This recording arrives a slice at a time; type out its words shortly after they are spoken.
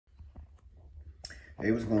Hey,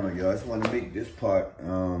 what's going on, y'all? I just want to make this part,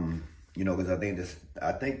 you know, because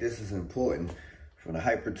I think this is important for the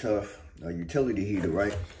Hyper Tough utility heater,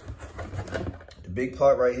 right? The big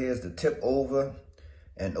part right here is the tip over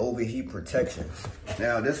and overheat protection.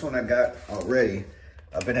 Now, this one I got already.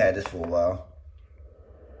 I've been had this for a while.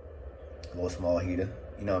 A little small heater,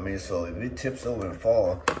 you know what I mean? So if it tips over and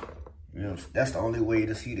fall, you know, that's the only way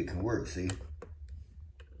this heater can work, see?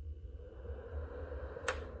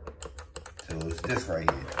 So it's this right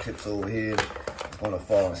here. Tips over here, it's gonna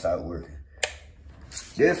fall and start working.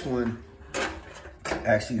 This one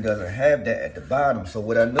actually doesn't have that at the bottom. So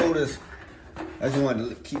what I noticed, I just wanted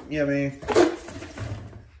to keep, you know what I mean?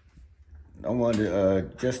 I wanted to,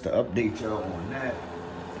 just to update y'all on that.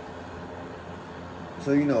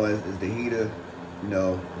 So, you know, as the heater, you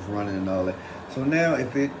know, is running and all that. So now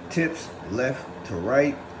if it tips left to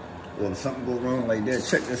right, or if something go wrong like that,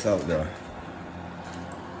 check this out though.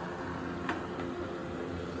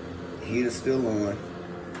 Heater's still on.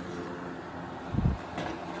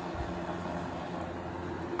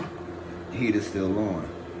 Heater's still on.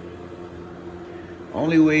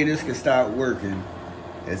 Only way this can start working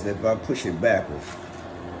is if I push it backwards.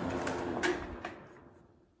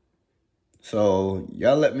 So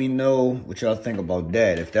y'all let me know what y'all think about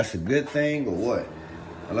that. If that's a good thing or what.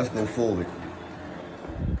 Now let's go forward.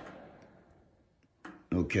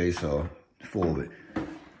 Okay, so forward.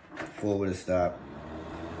 Forward to stop.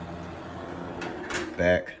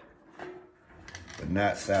 Back, but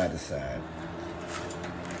not side to side.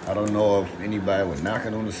 I don't know if anybody would knock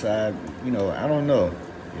it on the side. You know, I don't know.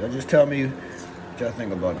 Y'all just tell me what y'all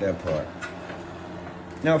think about that part.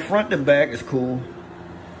 Now, front to back is cool.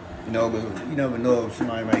 You know, because you never know if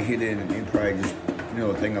somebody might hit it and probably just, you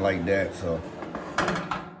know, thinking like that. So,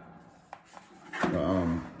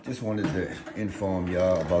 just wanted to inform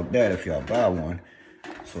y'all about that if y'all buy one.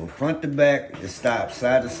 So, front to back, it stops.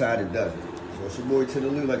 Side to side, it doesn't. So it's your boy to the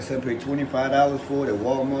Lute. Like I said, I paid $25 for it at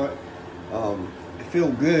Walmart. It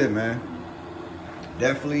feels good, man.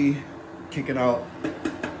 Definitely kicking out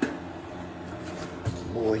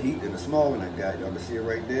more heat than the small one I got. Y'all can see it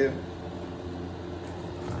right there.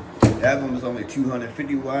 That one was only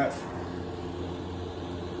 250 watts.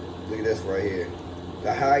 Look at this right here.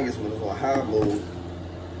 The highest one is on high mode,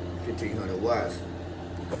 1500 watts.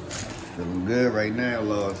 Feeling good right now,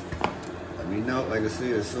 Lord. Let me know, like I said,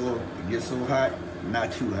 it gets so hot,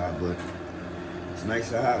 not too hot, but it's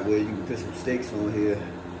nice and hot where you can put some steaks on here,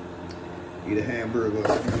 eat a hamburger, you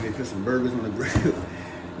can put some burgers on the grill.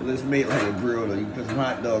 Let's make like a grill, or you can put some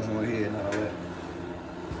hot dogs on here and all that.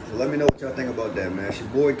 So let me know what y'all think about that, man. It's your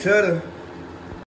boy Tutter.